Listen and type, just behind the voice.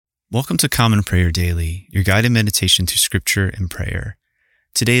Welcome to Common Prayer Daily, your guided meditation through Scripture and prayer.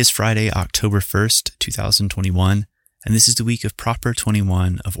 Today is Friday, October 1st, 2021, and this is the week of Proper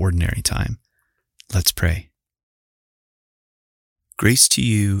 21 of Ordinary Time. Let's pray. Grace to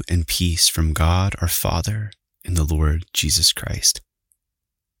you and peace from God our Father and the Lord Jesus Christ.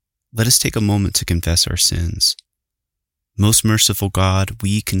 Let us take a moment to confess our sins. Most merciful God,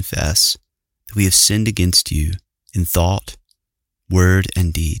 we confess that we have sinned against you in thought, word,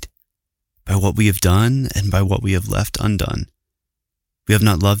 and deed, by what we have done and by what we have left undone. We have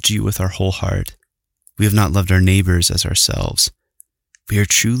not loved you with our whole heart. We have not loved our neighbors as ourselves. We are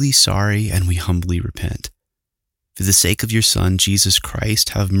truly sorry and we humbly repent. For the sake of your Son, Jesus Christ,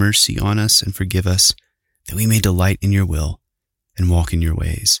 have mercy on us and forgive us, that we may delight in your will and walk in your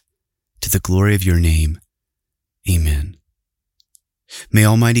ways, to the glory of your name. Amen. May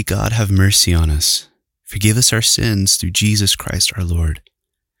Almighty God have mercy on us, forgive us our sins through Jesus Christ our Lord,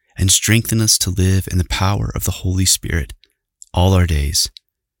 and strengthen us to live in the power of the Holy Spirit all our days.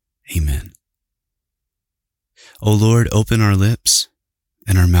 Amen. O Lord, open our lips,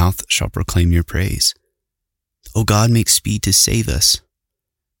 and our mouth shall proclaim your praise. O God, make speed to save us.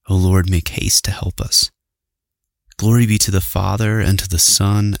 O Lord, make haste to help us. Glory be to the Father, and to the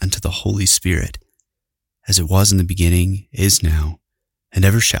Son, and to the Holy Spirit, as it was in the beginning, is now, and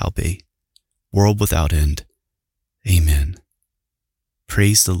ever shall be, world without end. Amen.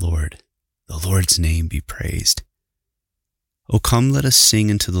 Praise the Lord's name be praised. O come, let us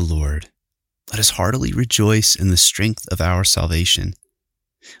sing unto the Lord. Let us heartily rejoice in the strength of our salvation.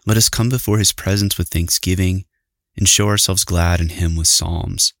 Let us come before his presence with thanksgiving, and show ourselves glad in him with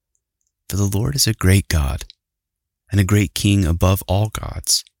psalms. For the Lord is a great God, and a great King above all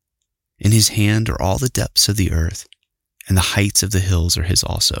gods. In his hand are all the depths of the earth, and the heights of the hills are his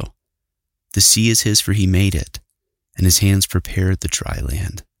also. The sea is his, for he made it, and his hands prepared the dry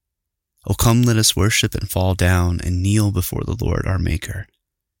land. O come, let us worship and fall down and kneel before the Lord our Maker,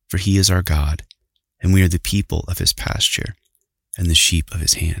 for he is our God, and we are the people of his pasture and the sheep of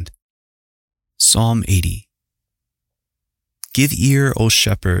his hand. Psalm 80. Give ear, O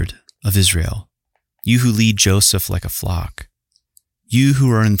shepherd of Israel, you who lead Joseph like a flock. You who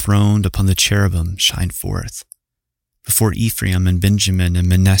are enthroned upon the cherubim, shine forth. Before Ephraim and Benjamin and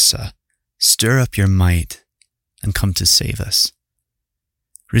Manasseh, stir up your might and come to save us.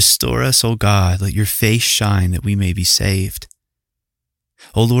 Restore us, O God, let your face shine that we may be saved.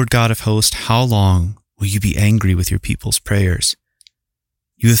 O Lord God of hosts, how long will you be angry with your people's prayers?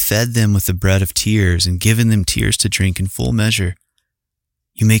 You have fed them with the bread of tears and given them tears to drink in full measure.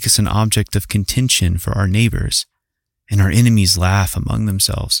 You make us an object of contention for our neighbors, and our enemies laugh among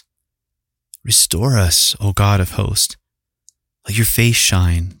themselves. Restore us, O God of hosts. Let your face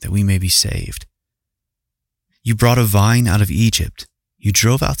shine that we may be saved. You brought a vine out of Egypt. You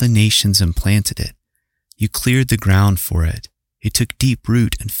drove out the nations and planted it. You cleared the ground for it. It took deep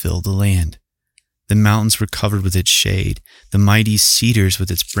root and filled the land. The mountains were covered with its shade, the mighty cedars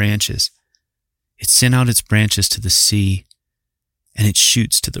with its branches. It sent out its branches to the sea, and its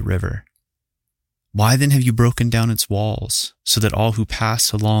shoots to the river. Why then have you broken down its walls, so that all who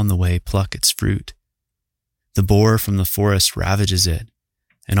pass along the way pluck its fruit? The boar from the forest ravages it,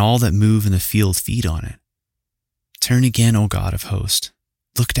 and all that move in the field feed on it. Turn again, O God of hosts.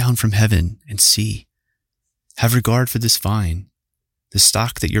 Look down from heaven and see. Have regard for this vine, the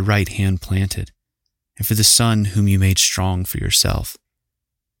stock that your right hand planted, and for the son whom you made strong for yourself.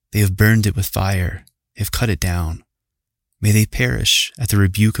 They have burned it with fire, they have cut it down. May they perish at the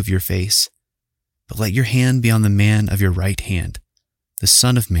rebuke of your face. But let your hand be on the man of your right hand, the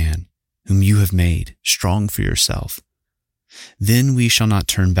Son of Man, whom you have made strong for yourself. Then we shall not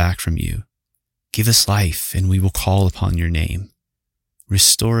turn back from you. Give us life, and we will call upon your name.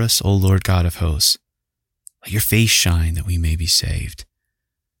 Restore us, O Lord God of hosts. Let your face shine that we may be saved.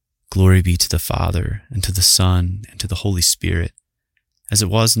 Glory be to the Father, and to the Son, and to the Holy Spirit, as it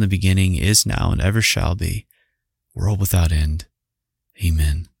was in the beginning, is now, and ever shall be, world without end.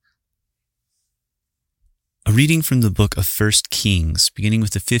 Amen. A reading from the book of 1 Kings, beginning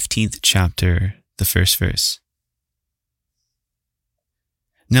with the 15th chapter, the first verse.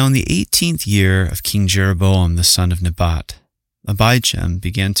 Now in the 18th year of King Jeroboam the son of Nebat, Abijam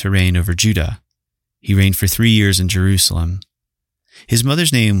began to reign over Judah. He reigned for 3 years in Jerusalem. His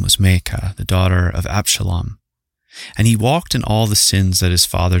mother's name was Maacah, the daughter of Absalom. And he walked in all the sins that his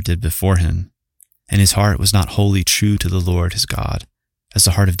father did before him, and his heart was not wholly true to the Lord his God, as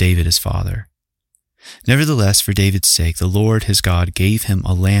the heart of David his father. Nevertheless, for David's sake, the Lord his God gave him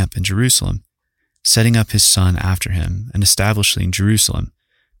a lamp in Jerusalem, setting up his son after him and establishing Jerusalem,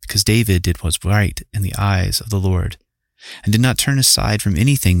 because David did what was right in the eyes of the Lord, and did not turn aside from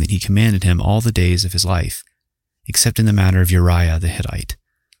anything that he commanded him all the days of his life, except in the matter of Uriah the Hittite.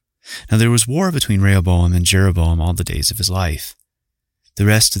 Now there was war between Rehoboam and Jeroboam all the days of his life. The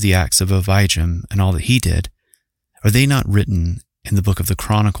rest of the acts of Abijam and all that he did, are they not written in the book of the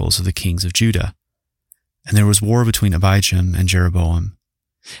Chronicles of the kings of Judah? And there was war between Abijam and Jeroboam.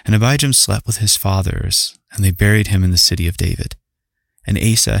 And Abijam slept with his fathers, and they buried him in the city of David. And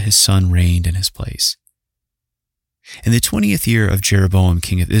Asa his son reigned in his place. In the 20th year of Jeroboam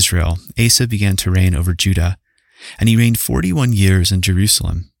king of Israel, Asa began to reign over Judah, and he reigned 41 years in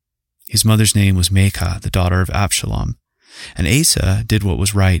Jerusalem. His mother's name was Maacah, the daughter of Absalom. And Asa did what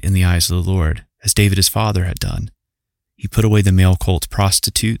was right in the eyes of the Lord, as David his father had done. He put away the male cult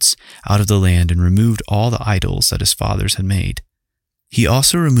prostitutes out of the land and removed all the idols that his fathers had made. He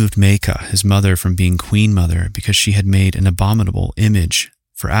also removed Maacah, his mother, from being queen mother because she had made an abominable image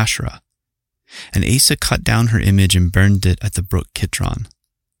for Asherah. And Asa cut down her image and burned it at the brook Kidron.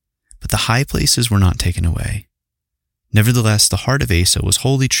 But the high places were not taken away. Nevertheless, the heart of Asa was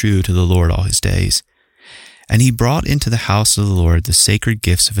wholly true to the Lord all his days. And he brought into the house of the Lord the sacred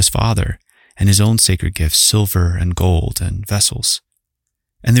gifts of his father, and his own sacred gifts, silver and gold and vessels.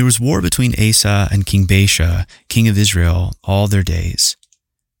 And there was war between Asa and King Baasha, king of Israel, all their days.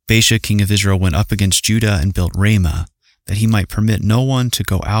 Baasha, king of Israel, went up against Judah and built Ramah, that he might permit no one to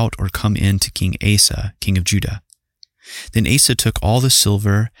go out or come in to King Asa, king of Judah. Then Asa took all the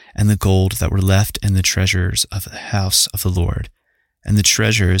silver and the gold that were left in the treasures of the house of the Lord, and the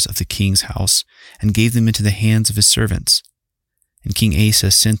treasures of the king's house, and gave them into the hands of his servants. And King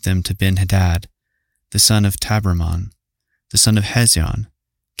Asa sent them to Ben-Hadad, the son of Tabrimon, the son of Hezion,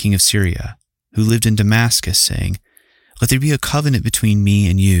 king of Syria, who lived in Damascus, saying, Let there be a covenant between me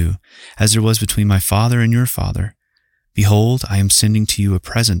and you, as there was between my father and your father. Behold, I am sending to you a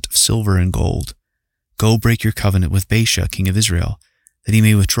present of silver and gold. Go break your covenant with Baasha, king of Israel, that he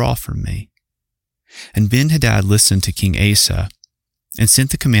may withdraw from me. And Ben-Hadad listened to King Asa, and sent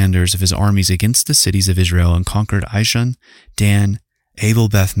the commanders of his armies against the cities of Israel, and conquered Ijon, Dan,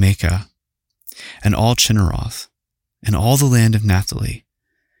 Abel-Beth-Maacah, and all Chinneroth, and all the land of Naphtali.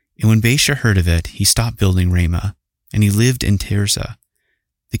 And when Baasha heard of it, he stopped building Ramah, and he lived in Tirzah.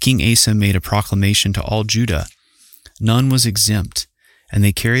 The king Asa made a proclamation to all Judah. None was exempt, and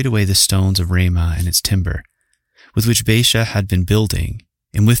they carried away the stones of Ramah and its timber, with which Baasha had been building,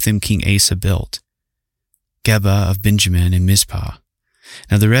 and with them King Asa built Geba of Benjamin and Mizpah.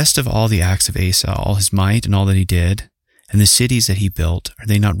 Now the rest of all the acts of Asa, all his might and all that he did, and the cities that he built, are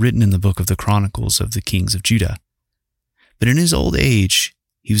they not written in the book of the Chronicles of the kings of Judah? But in his old age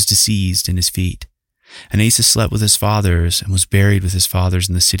he was diseased in his feet. And Asa slept with his fathers, and was buried with his fathers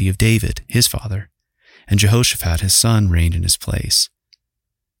in the city of David, his father. And Jehoshaphat his son reigned in his place.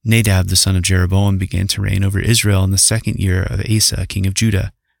 Nadab the son of Jeroboam began to reign over Israel in the 2nd year of Asa king of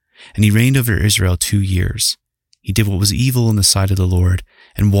Judah. And he reigned over Israel 2 years. He did what was evil in the sight of the Lord,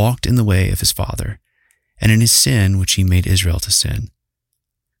 and walked in the way of his father, and in his sin which he made Israel to sin.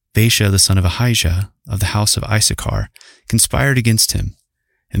 Baasha the son of Ahijah, of the house of Issachar, conspired against him,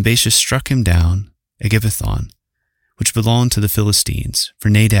 and Baasha struck him down at Gibbethon, which belonged to the Philistines, for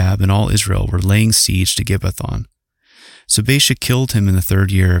Nadab and all Israel were laying siege to Gibbethon. So Baasha killed him in the 3rd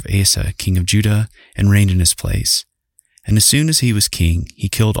year of Asa, king of Judah, and reigned in his place. And as soon as he was king, he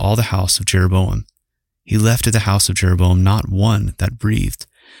killed all the house of Jeroboam. He left of the house of Jeroboam not one that breathed,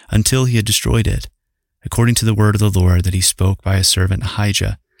 until he had destroyed it, according to the word of the Lord that he spoke by his servant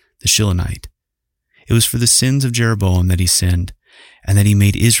Ahijah the Shilonite. It was for the sins of Jeroboam that he sinned, and that he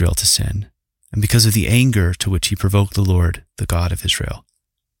made Israel to sin, and because of the anger to which he provoked the Lord, the God of Israel.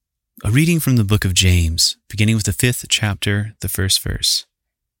 A reading from the book of James, beginning with the 5th chapter, the 1st verse.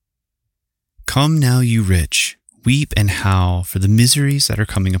 Come now, you rich, weep and howl for the miseries that are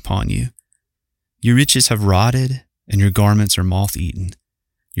coming upon you. Your riches have rotted, and your garments are moth-eaten.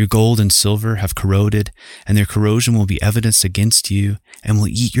 Your gold and silver have corroded, and their corrosion will be evidenced against you, and will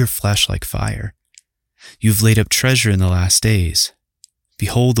eat your flesh like fire. You have laid up treasure in the last days.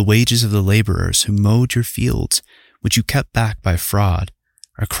 Behold, the wages of the laborers who mowed your fields, which you kept back by fraud,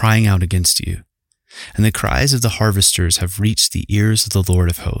 are crying out against you. And the cries of the harvesters have reached the ears of the Lord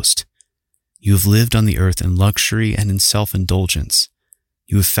of hosts. You have lived on the earth in luxury and in self-indulgence.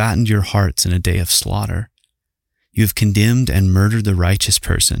 You have fattened your hearts in a day of slaughter. You have condemned and murdered the righteous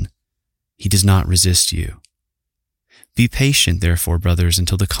person. He does not resist you. Be patient, therefore, brothers,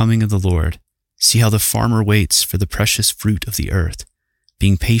 until the coming of the Lord. See how the farmer waits for the precious fruit of the earth,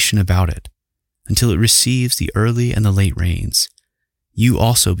 being patient about it, until it receives the early and the late rains. You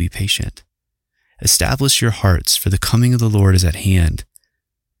also be patient. Establish your hearts, for the coming of the Lord is at hand.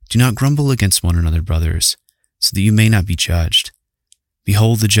 Do not grumble against one another, brothers, so that you may not be judged.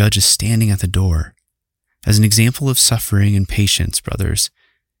 Behold, the judge is standing at the door. As an example of suffering and patience, brothers,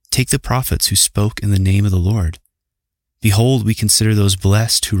 take the prophets who spoke in the name of the Lord. Behold, we consider those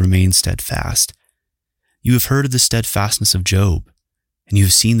blessed who remain steadfast. You have heard of the steadfastness of Job, and you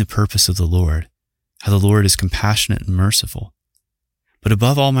have seen the purpose of the Lord, how the Lord is compassionate and merciful. But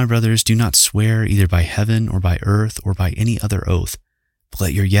above all, my brothers, do not swear either by heaven or by earth or by any other oath, but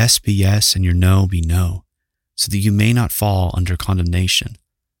let your yes be yes and your no be no, so that you may not fall under condemnation.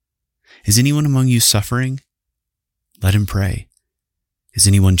 Is anyone among you suffering? Let him pray. Is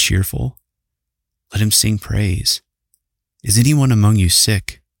anyone cheerful? Let him sing praise. Is anyone among you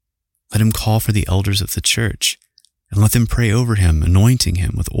sick? Let him call for the elders of the church, and let them pray over him, anointing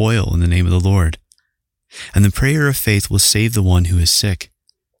him with oil in the name of the Lord. And the prayer of faith will save the one who is sick,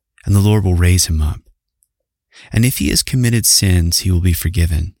 and the Lord will raise him up. And if he has committed sins, he will be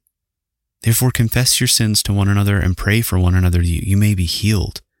forgiven. Therefore confess your sins to one another and pray for one another that you may be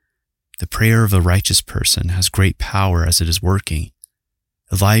healed. The prayer of a righteous person has great power as it is working.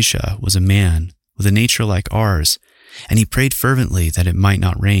 Elijah was a man with a nature like ours, and he prayed fervently that it might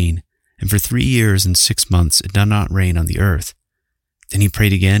not rain, and for 3 years and 6 months it did not rain on the earth. Then he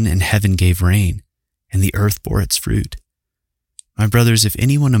prayed again, and heaven gave rain, and the earth bore its fruit. My brothers, if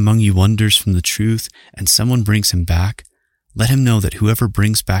anyone among you wanders from the truth and someone brings him back, let him know that whoever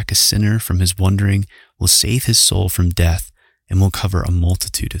brings back a sinner from his wandering will save his soul from death and will cover a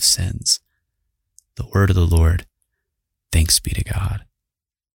multitude of sins. The word of the Lord. Thanks be to God.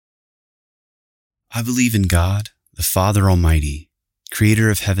 I believe in God, the Father Almighty, creator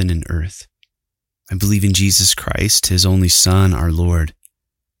of heaven and earth. I believe in Jesus Christ, his only Son, our Lord.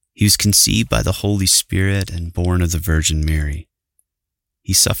 He was conceived by the Holy Spirit and born of the Virgin Mary.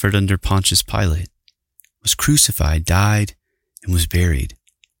 He suffered under Pontius Pilate, was crucified, died, and was buried.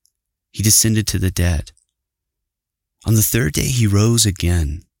 He descended to the dead. On the third day he rose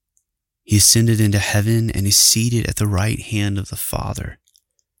again. He ascended into heaven and is seated at the right hand of the Father.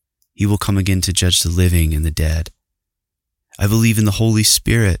 He will come again to judge the living and the dead. I believe in the Holy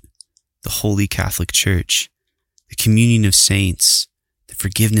Spirit, the Holy Catholic Church, the communion of saints, the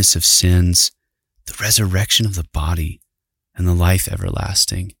forgiveness of sins, the resurrection of the body, and the life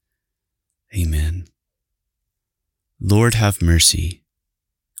everlasting. Amen. Lord, have mercy.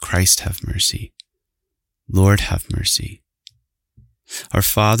 Christ, have mercy. Lord, have mercy. Our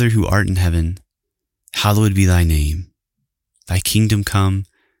Father who art in heaven, hallowed be thy name. Thy kingdom come,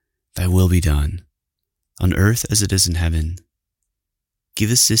 thy will be done, on earth as it is in heaven.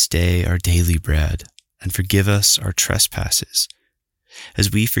 Give us this day our daily bread, and forgive us our trespasses,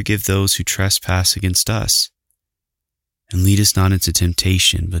 as we forgive those who trespass against us. And lead us not into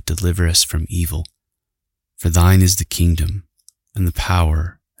temptation, but deliver us from evil. For thine is the kingdom, and the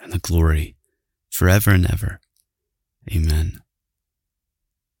power, and the glory, forever and ever. Amen.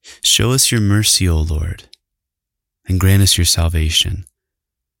 Show us your mercy, O Lord, and grant us your salvation.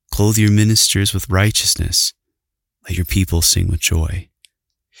 Clothe your ministers with righteousness. Let your people sing with joy.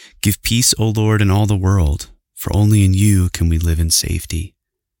 Give peace, O Lord, in all the world, for only in you can we live in safety.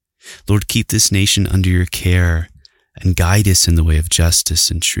 Lord, keep this nation under your care and guide us in the way of justice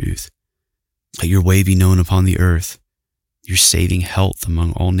and truth. Let your way be known upon the earth, your saving health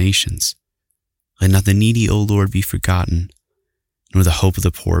among all nations. Let not the needy, O Lord, be forgotten, nor the hope of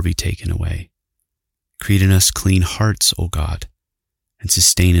the poor be taken away. Create in us clean hearts, O God, and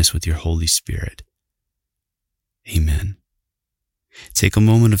sustain us with your Holy Spirit. Amen. Take a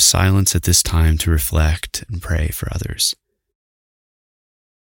moment of silence at this time to reflect and pray for others.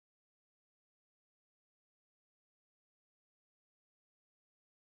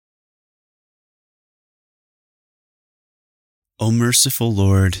 O merciful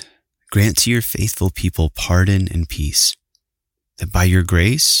Lord, grant to your faithful people pardon and peace, that by your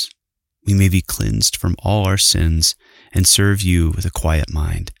grace we may be cleansed from all our sins and serve you with a quiet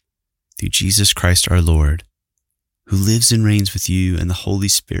mind. Through Jesus Christ our Lord, who lives and reigns with you and the Holy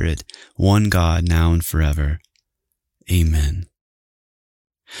Spirit, one God, now and forever. Amen.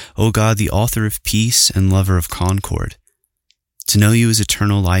 O God, the author of peace and lover of concord, to know you is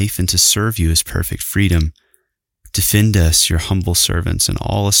eternal life and to serve you is perfect freedom. Defend us, your humble servants, in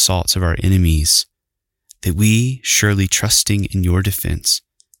all assaults of our enemies, that we, surely trusting in your defense,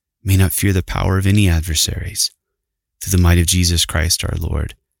 may not fear the power of any adversaries. Through the might of Jesus Christ our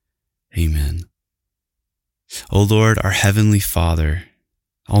Lord. Amen. O Lord, our heavenly Father,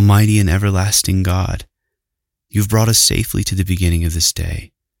 almighty and everlasting God, you have brought us safely to the beginning of this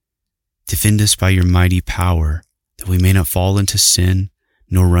day. Defend us by your mighty power, that we may not fall into sin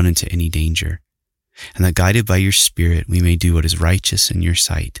nor run into any danger, and that guided by your Spirit we may do what is righteous in your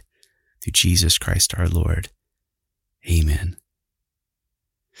sight. Through Jesus Christ our Lord. Amen.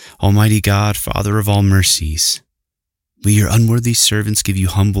 Almighty God, Father of all mercies, we, your unworthy servants, give you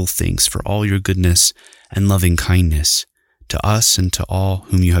humble thanks for all your goodness and loving kindness to us and to all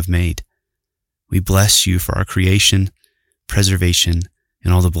whom you have made. We bless you for our creation, preservation,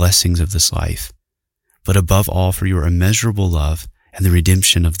 and all the blessings of this life, but above all for your immeasurable love and the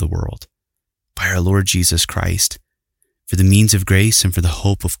redemption of the world. By our Lord Jesus Christ, for the means of grace and for the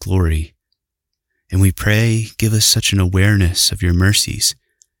hope of glory. And we pray, give us such an awareness of your mercies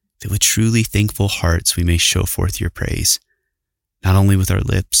that with truly thankful hearts we may show forth your praise, not only with our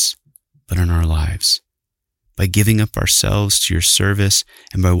lips, but in our lives, by giving up ourselves to your service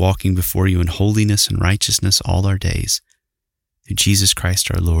and by walking before you in holiness and righteousness all our days. Through Jesus Christ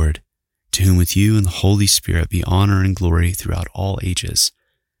our Lord, to whom with you and the Holy Spirit be honor and glory throughout all ages.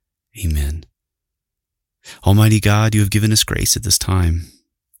 Amen. Almighty God, you have given us grace at this time,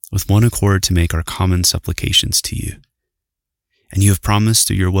 with one accord to make our common supplications to you. And you have promised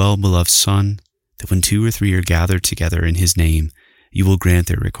through your well-beloved Son that when 2 or 3 are gathered together in his name, you will grant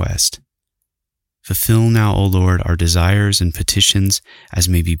their request. Fulfill now, O Lord, our desires and petitions as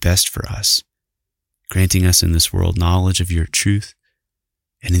may be best for us, granting us in this world knowledge of your truth,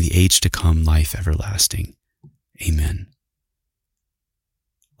 and in the age to come life everlasting. Amen.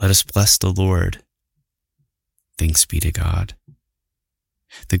 Let us bless the Lord. Thanks be to God.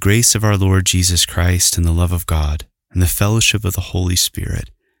 The grace of our Lord Jesus Christ and the love of God and the fellowship of the Holy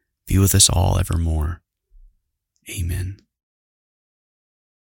Spirit be with us all evermore. Amen.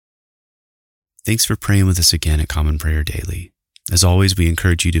 Thanks for praying with us again at Common Prayer Daily. As always, we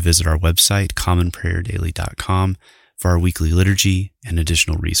encourage you to visit our website, commonprayerdaily.com, for our weekly liturgy and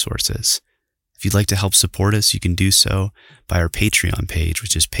additional resources. If you'd like to help support us, you can do so by our Patreon page,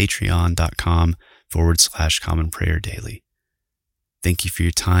 which is patreon.com/commonprayerdaily. Thank you for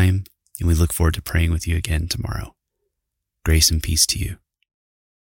your time, and we look forward to praying with you again tomorrow. Grace and peace to you.